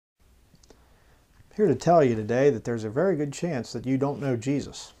here to tell you today that there's a very good chance that you don't know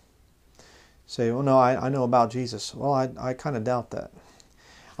Jesus. Say, well, no, I know about Jesus. Well, I kind of doubt that.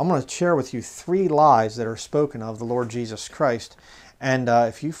 I'm going to share with you 3 lies that are spoken of the Lord Jesus Christ. And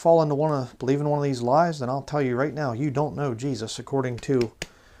if you fall into believe in one of these lies, then I'll tell you right now, you don't know Jesus according to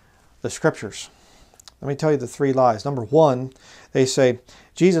the Scriptures. Let me tell you the 3 lies. Number 1, they say,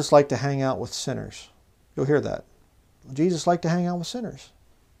 Jesus liked to hang out with sinners. You'll hear that. Jesus liked to hang out with sinners.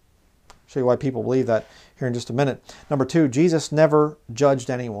 I'll show you why people believe that here in just a minute. Number 2, Jesus never judged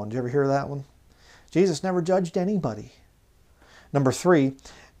anyone. Did you ever hear that one? Jesus never judged anybody. Number 3,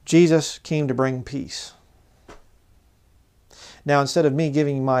 Jesus came to bring peace. Now, instead of me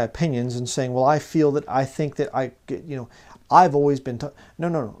giving my opinions and saying, well, I feel that, I think that, I've always been taught.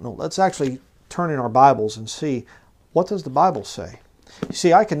 No. Let's actually turn in our Bibles and see, what does the Bible say? You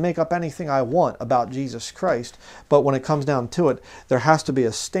see, I can make up anything I want about Jesus Christ, but when it comes down to it, there has to be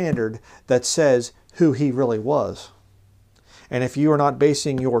a standard that says who He really was. And if you are not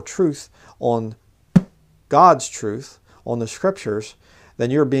basing your truth on God's truth, on the Scriptures, then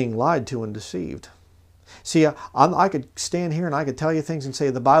you're being lied to and deceived. See, I could stand here and I could tell you things and say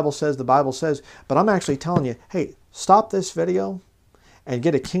the Bible says, but I'm actually telling you, hey, stop this video and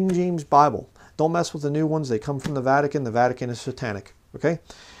get a King James Bible. Don't mess with the new ones. They come from the Vatican. The Vatican is satanic. Okay?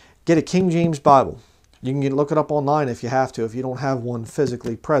 Get a King James Bible. You can look it up online if you have to, if you don't have one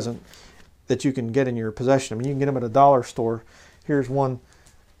physically present that you can get in your possession. I mean, you can get them at a dollar store. Here's one.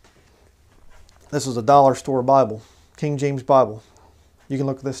 This is a dollar store Bible, King James Bible. You can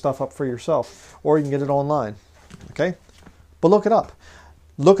look this stuff up for yourself, or you can get it online. Okay? But look it up.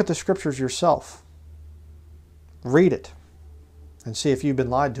 Look at the Scriptures yourself. Read it. And see if you've been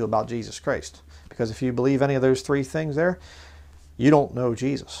lied to about Jesus Christ. Because if you believe any of those 3 things there, you don't know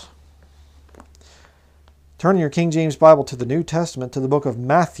Jesus. Turn your King James Bible to the New Testament, to the book of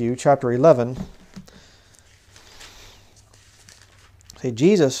Matthew, chapter 11. Say,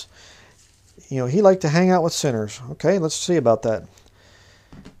 Jesus, He liked to hang out with sinners. Okay, let's see about that.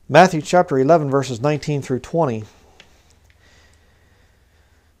 Matthew chapter 11, verses 19 through 20.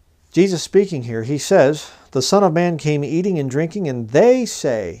 Jesus speaking here, He says, the Son of Man came eating and drinking, and they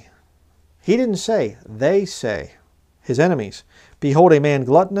say, He didn't say, they say, His enemies, behold a man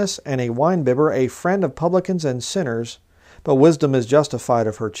gluttonous and a winebibber, a friend of publicans and sinners, but wisdom is justified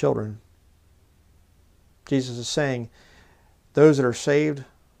of her children. Jesus is saying, those that are saved,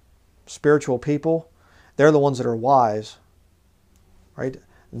 spiritual people, they're the ones that are wise, right?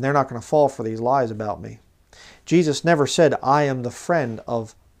 And they're not going to fall for these lies about me. Jesus never said, I am the friend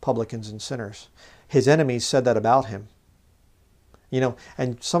of publicans and sinners. His enemies said that about Him.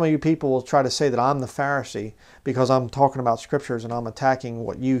 And some of you people will try to say that I'm the Pharisee because I'm talking about Scriptures and I'm attacking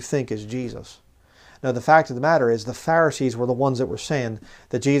what you think is Jesus. No, the fact of the matter is the Pharisees were the ones that were saying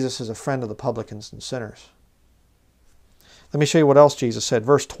that Jesus is a friend of the publicans and sinners. Let me show you what else Jesus said.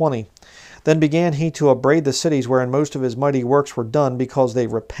 Verse 20. Then began He to upbraid the cities wherein most of His mighty works were done, because they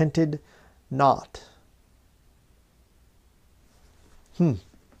repented not. Turn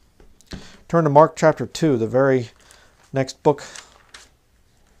to Mark chapter 2, the very next book.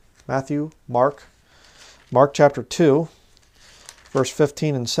 Matthew, Mark chapter 2, verse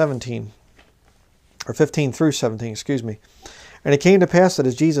 15 and 17. Or 15 through 17, excuse me. And it came to pass that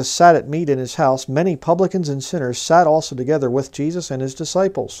as Jesus sat at meat in His house, many publicans and sinners sat also together with Jesus and His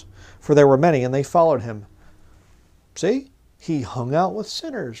disciples. For there were many, and they followed Him. See? He hung out with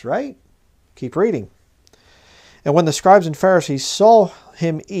sinners, right? Keep reading. And when the scribes and Pharisees saw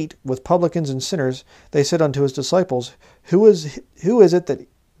Him eat with publicans and sinners, they said unto His disciples, Who is it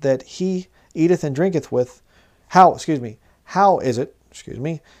that He eateth and drinketh with? How is it,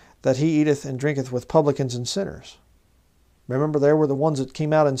 that He eateth and drinketh with publicans and sinners? Remember, there were the ones that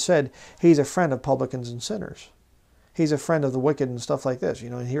came out and said, He's a friend of publicans and sinners. He's a friend of the wicked and stuff like this.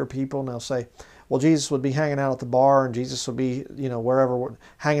 And hear people and they'll say, well, Jesus would be hanging out at the bar and Jesus would be, wherever,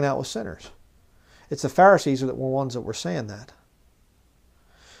 hanging out with sinners. It's the Pharisees that were ones that were saying that.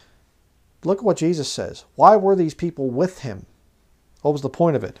 Look at what Jesus says. Why were these people with Him? What was the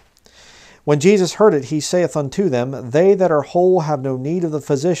point of it? When Jesus heard it, He saith unto them, They that are whole have no need of the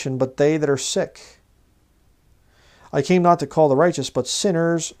physician, but they that are sick. I came not to call the righteous, but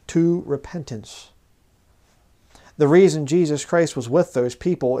sinners to repentance. The reason Jesus Christ was with those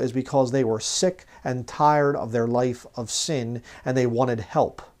people is because they were sick and tired of their life of sin, and they wanted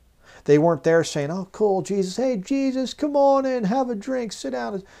help. They weren't there saying, oh, cool, Jesus, hey, Jesus, come on in, have a drink, sit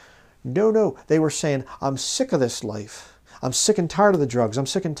down. No. They were saying, I'm sick of this life. I'm sick and tired of the drugs. I'm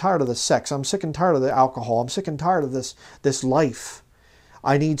sick and tired of the sex. I'm sick and tired of the alcohol. I'm sick and tired of this life.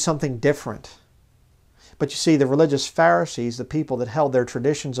 I need something different. But you see, the religious Pharisees, the people that held their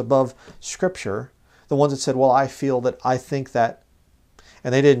traditions above Scripture, The ones that said, well, I feel that, I think that,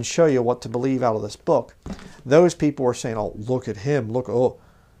 and they didn't show you what to believe out of this book. Those people were saying, oh, look at him, look, oh.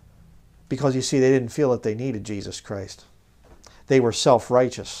 Because you see, they didn't feel that they needed Jesus Christ. They were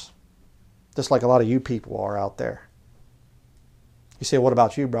self-righteous, just like a lot of you people are out there. You say, what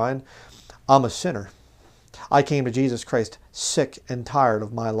about you, Brian? I'm a sinner. I came to Jesus Christ sick and tired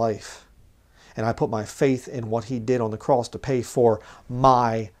of my life. And I put my faith in what he did on the cross to pay for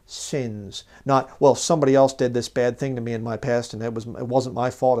my sins. Not, well, somebody else did this bad thing to me in my past and it wasn't my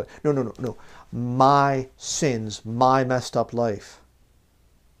fault. No. My sins, my messed up life.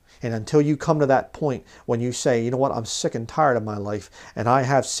 And until you come to that point when you say, you know what, I'm sick and tired of my life and I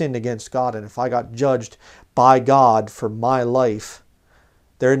have sinned against God, and if I got judged by God for my life,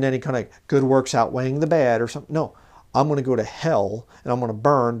 there isn't any kind of good works outweighing the bad or something. No. I'm going to go to hell and I'm going to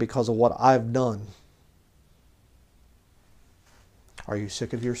burn because of what I've done. Are you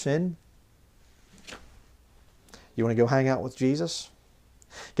sick of your sin? You want to go hang out with Jesus?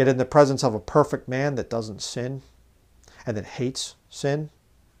 Get in the presence of a perfect man that doesn't sin and that hates sin?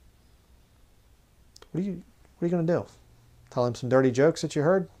 What are you going to do? Tell him some dirty jokes that you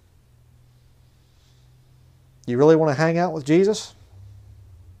heard? You really want to hang out with Jesus?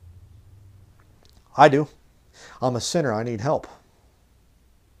 I do. I'm a sinner. I need help.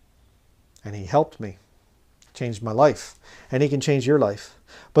 And he helped me. Changed my life. And he can change your life.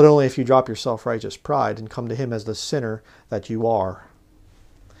 But only if you drop your self-righteous pride and come to him as the sinner that you are.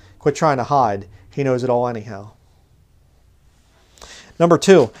 Quit trying to hide. He knows it all anyhow. Number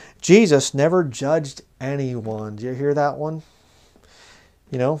 2, Jesus never judged anyone. Do you hear that one?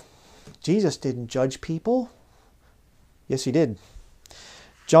 You know, Jesus didn't judge people. Yes, he did.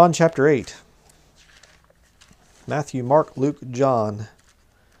 John chapter 8. Matthew, Mark, Luke, John.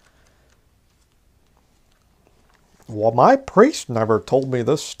 Well, my priest never told me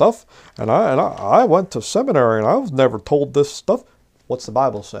this stuff, and I went to seminary and I was never told this stuff. What's the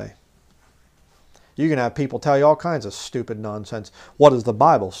Bible say? You can have people tell you all kinds of stupid nonsense. What does the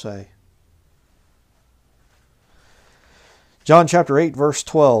Bible say? John chapter 8, verse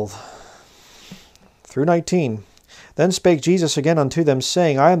 12 through 19. Then spake Jesus again unto them,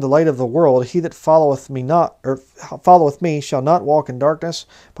 saying, I am the light of the world. He that followeth me shall not walk in darkness,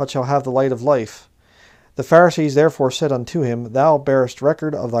 but shall have the light of life. The Pharisees therefore said unto him, Thou bearest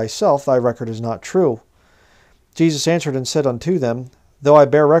record of thyself, thy record is not true. Jesus answered and said unto them, Though I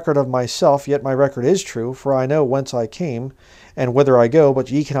bear record of myself, yet my record is true, for I know whence I came, and whither I go, but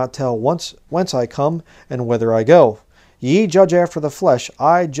ye cannot tell whence I come, and whither I go. Ye judge after the flesh,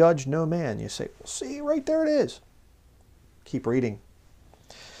 I judge no man. You say, well, see, right there it is. Keep reading.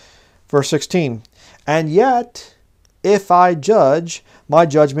 Verse 16, And yet, if I judge, my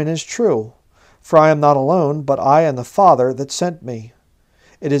judgment is true. For I am not alone, but I and the Father that sent me.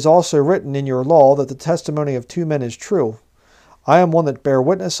 It is also written in your law that the testimony of 2 men is true. I am one that bear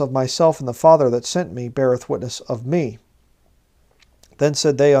witness of myself, and the Father that sent me beareth witness of me. Then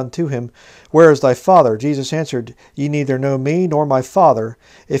said they unto him, Where is thy Father? Jesus answered, Ye neither know me nor my Father.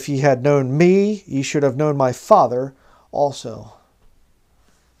 If ye had known me, ye should have known my Father also.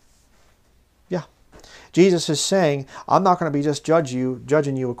 Yeah. Jesus is saying, I'm not going to be just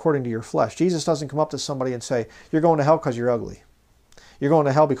judging you according to your flesh. Jesus doesn't come up to somebody and say, you're going to hell because you're ugly. You're going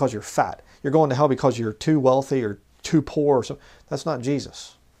to hell because you're fat. You're going to hell because you're too wealthy or too poor or something. That's not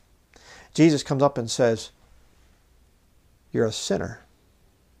Jesus. Jesus comes up and says, you're a sinner.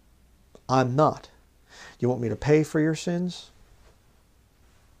 I'm not. You want me to pay for your sins?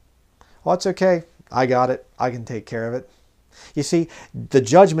 Well, it's okay. I got it. I can take care of it. You see, the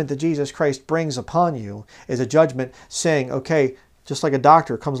judgment that Jesus Christ brings upon you is a judgment saying, okay, just like a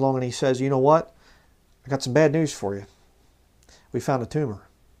doctor comes along and he says, you know what? I got some bad news for you. We found a tumor.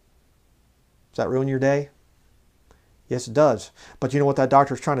 Does that ruin your day? Yes, it does. But you know what that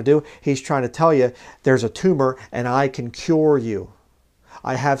doctor is trying to do? He's trying to tell you there's a tumor and I can cure you.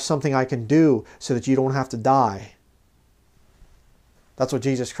 I have something I can do so that you don't have to die. That's what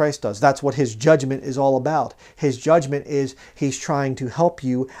Jesus Christ does. That's what his judgment is all about. His judgment is he's trying to help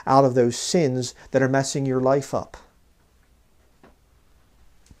you out of those sins that are messing your life up.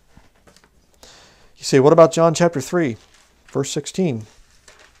 You say, what about John chapter 3, verse 16?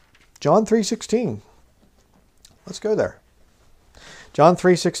 John 3:16. Let's go there. John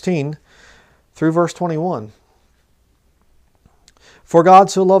 3:16 through verse 21. For God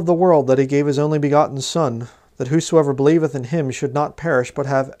so loved the world that he gave his only begotten Son, that whosoever believeth in him should not perish, but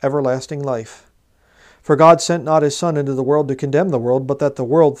have everlasting life. For God sent not his Son into the world to condemn the world, but that the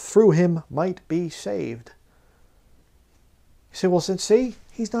world through him might be saved. You say, well, see,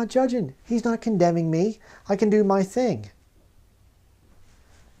 he's not judging. He's not condemning me. I can do my thing.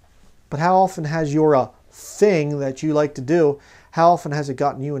 But how often has your thing that you like to do, how often has it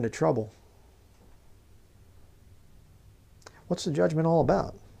gotten you into trouble? What's the judgment all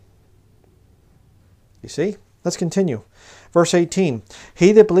about? You see? Let's continue. Verse 18.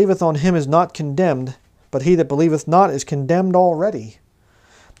 He that believeth on him is not condemned, but he that believeth not is condemned already,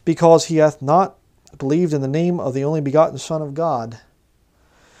 because he hath not believed in the name of the only begotten Son of God.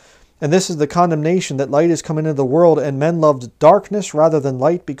 And this is the condemnation, that light is come into the world, and men loved darkness rather than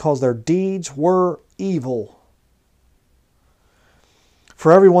light, because their deeds were evil.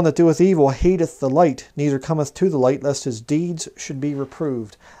 For every one that doeth evil hateth the light, neither cometh to the light, lest his deeds should be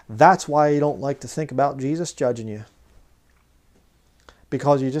reproved. That's why you don't like to think about Jesus judging you.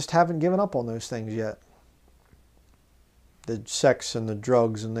 Because you just haven't given up on those things yet. The sex and the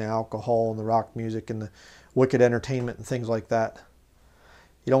drugs and the alcohol and the rock music and the wicked entertainment and things like that.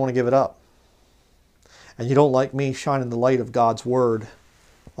 You don't want to give it up. And you don't like me shining the light of God's Word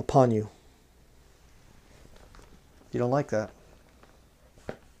upon you. You don't like that.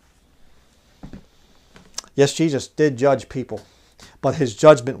 Yes, Jesus did judge people, but His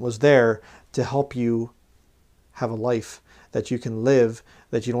judgment was there to help you have a life that you can live,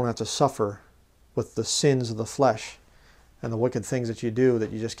 that you don't have to suffer with the sins of the flesh and the wicked things that you do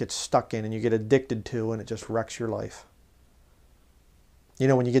that you just get stuck in and you get addicted to, and it just wrecks your life. You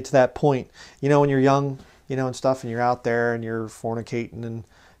know, when you get to that point, you know, when you're young, you know, and stuff, and you're out there and you're fornicating, and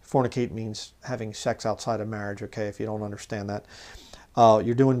fornicate means having sex outside of marriage, okay, if you don't understand that.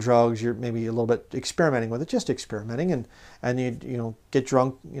 You're doing drugs, you're maybe a little bit experimenting with it, just experimenting, and you know, get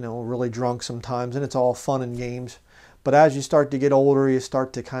drunk, you know, really drunk sometimes, and it's all fun and games. But as you start to get older, you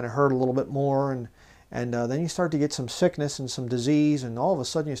start to kind of hurt a little bit more, and then you start to get some sickness and some disease, and all of a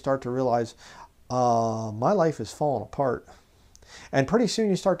sudden you start to realize, my life is falling apart. And pretty soon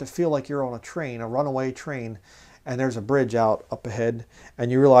you start to feel like you're on a train, a runaway train, and there's a bridge out up ahead, and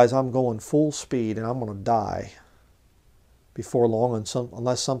you realize, I'm going full speed and I'm going to die before long,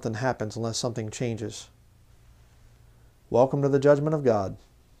 unless something happens, unless something changes. Welcome to the judgment of God.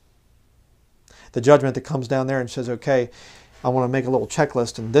 The judgment that comes down there and says, okay, I want to make a little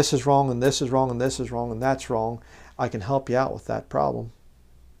checklist, and this is wrong, and this is wrong, and this is wrong, and that's wrong. I can help you out with that problem.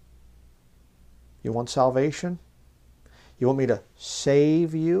 You want salvation? You want me to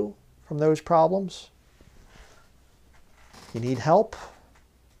save you from those problems? You need help?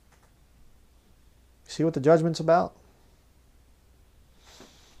 See what the judgment's about?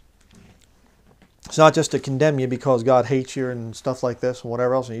 It's not just to condemn you because God hates you and stuff like this and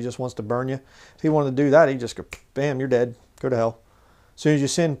whatever else, and He just wants to burn you. If He wanted to do that, He'd just go, bam, you're dead. Go to hell. As soon as you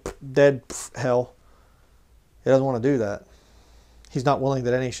sin, dead, hell. He doesn't want to do that. He's not willing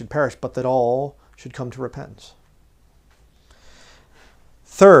that any should perish, but that all should come to repentance.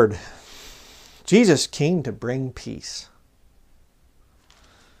 Third, Jesus came to bring peace.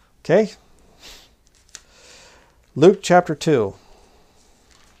 Okay? Luke chapter 2.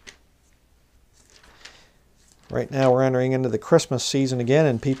 Right now we're entering into the Christmas season again,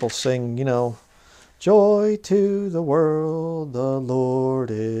 and people sing, you know, joy to the world, the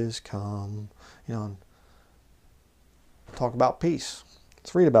Lord is come. You know, talk about peace.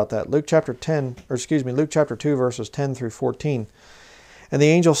 Let's read about that. Luke chapter 2, verses 10 through 14. And the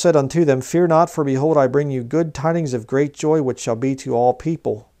angel said unto them, Fear not, for behold, I bring you good tidings of great joy, which shall be to all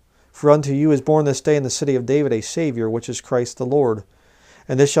people. For unto you is born this day in the city of David a Savior, which is Christ the Lord.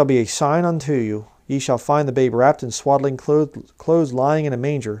 And this shall be a sign unto you. Ye shall find the babe wrapped in swaddling clothes, lying in a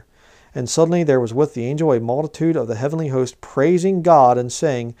manger. And suddenly there was with the angel a multitude of the heavenly host, praising God and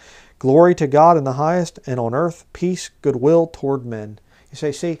saying, Glory to God in the highest, and on earth peace, goodwill toward men. You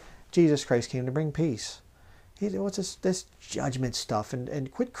say, see, Jesus Christ came to bring peace. What's this judgment stuff?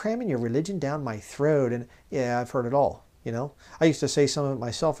 And quit cramming your religion down my throat. And yeah, I've heard it all. You know, I used to say some of it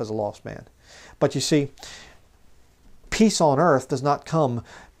myself as a lost man. But you see, peace on earth does not come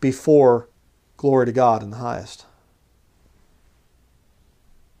before glory to God in the highest.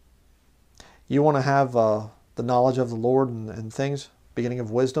 You want to have the knowledge of the Lord and things, beginning of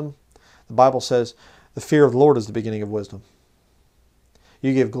wisdom. The Bible says the fear of the Lord is the beginning of wisdom.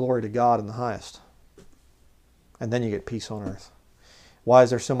 You give glory to God in the highest. And then you get peace on earth. Why is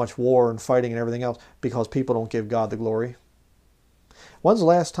there so much war and fighting and everything else? Because people don't give God the glory. When's the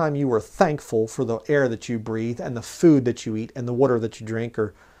last time you were thankful for the air that you breathe and the food that you eat and the water that you drink,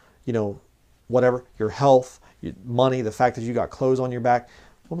 or, you know, whatever, your health, your money, the fact that you got clothes on your back?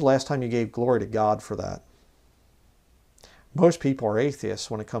 When was the last time you gave glory to God for that? Most people are atheists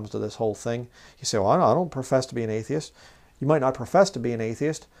when it comes to this whole thing. You say, well, I don't profess to be an atheist. You might not profess to be an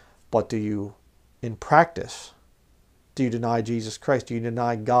atheist, but do you, in practice, do you deny Jesus Christ? Do you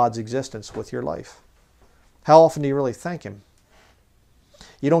deny God's existence with your life? How often do you really thank Him?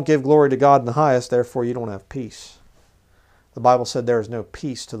 You don't give glory to God in the highest, therefore you don't have peace. The Bible said there is no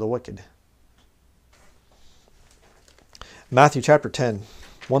peace to the wicked. Matthew chapter 10.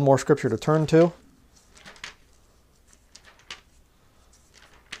 One more scripture to turn to.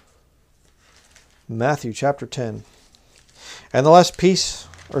 Matthew chapter 10. And the less peace,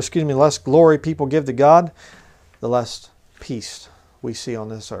 the less glory people give to God, the less peace we see on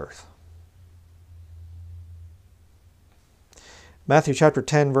this earth. Matthew chapter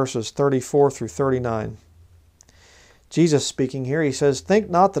 10, verses 34 through 39. Jesus speaking here, he says, "Think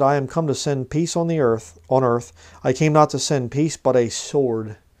not that I am come to send peace on earth. I came not to send peace, but a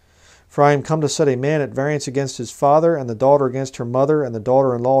sword. For I am come to set a man at variance against his father, and the daughter against her mother, and the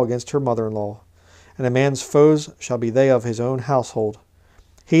daughter-in-law against her mother-in-law. And a man's foes shall be they of his own household.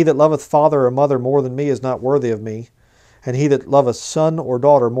 He that loveth father or mother more than me is not worthy of me, and he that loveth son or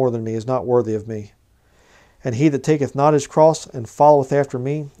daughter more than me is not worthy of me. And he that taketh not his cross and followeth after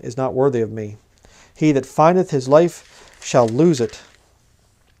me is not worthy of me. He that findeth his life shall lose it,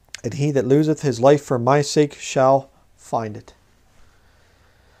 and he that loseth his life for my sake shall find it."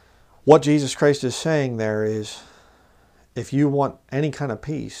 What Jesus Christ is saying there is, if you want any kind of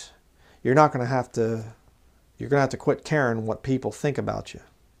peace, you're going to have to quit caring what people think about you,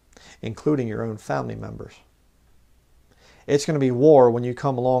 including your own family members. It's going to be war when you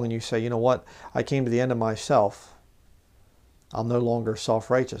come along and you say, you know what, I came to the end of myself. I'm no longer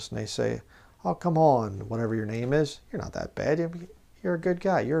self-righteous. And they say, oh, come on, whatever your name is, you're not that bad. You're a good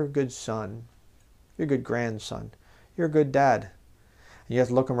guy. You're a good son. You're a good grandson. You're a good dad. And you have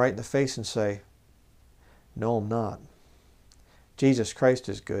to look them right in the face and say, no, I'm not. Jesus Christ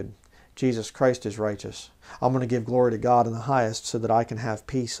is good. Jesus Christ is righteous. I'm going to give glory to God in the highest so that I can have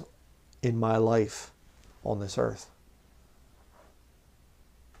peace in my life on this earth.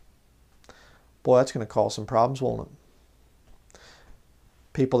 Boy, that's going to cause some problems, won't it?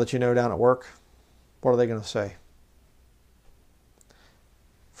 People that you know down at work, what are they going to say?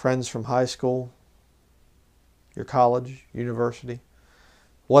 Friends from high school, your college, university,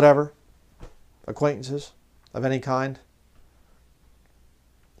 whatever, acquaintances of any kind.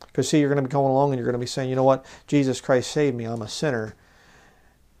 Because see, you're going to be going along and you're going to be saying, you know what, Jesus Christ saved me, I'm a sinner,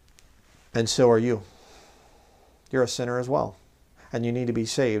 and so are you. You're a sinner as well, and you need to be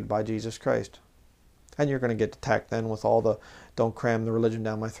saved by Jesus Christ. And you're going to get attacked then with all the, don't cram the religion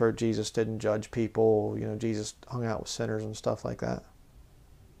down my throat, Jesus didn't judge people, you know, Jesus hung out with sinners and stuff like that.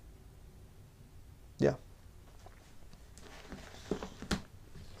 Yeah.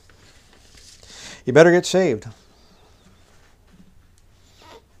 You better get saved.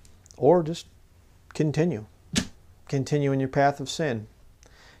 Or just continue. Continue in your path of sin.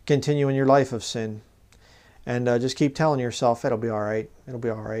 Continue in your life of sin. And just keep telling yourself, it'll be all right. It'll be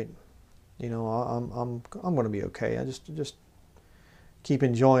all right. You know, I'm going to be okay. I just keep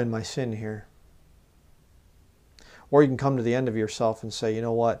enjoying my sin here. Or you can come to the end of yourself and say, you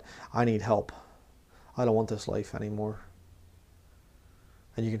know what? I need help. I don't want this life anymore.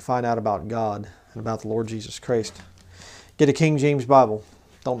 And you can find out about God and about the Lord Jesus Christ. Get a King James Bible.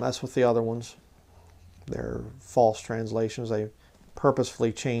 Don't mess with the other ones. They're false translations. They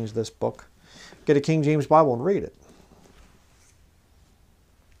purposefully changed this book. Get a King James Bible and read it.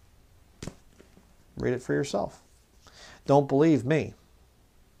 Read it for yourself. Don't believe me.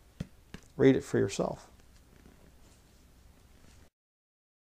 Read it for yourself.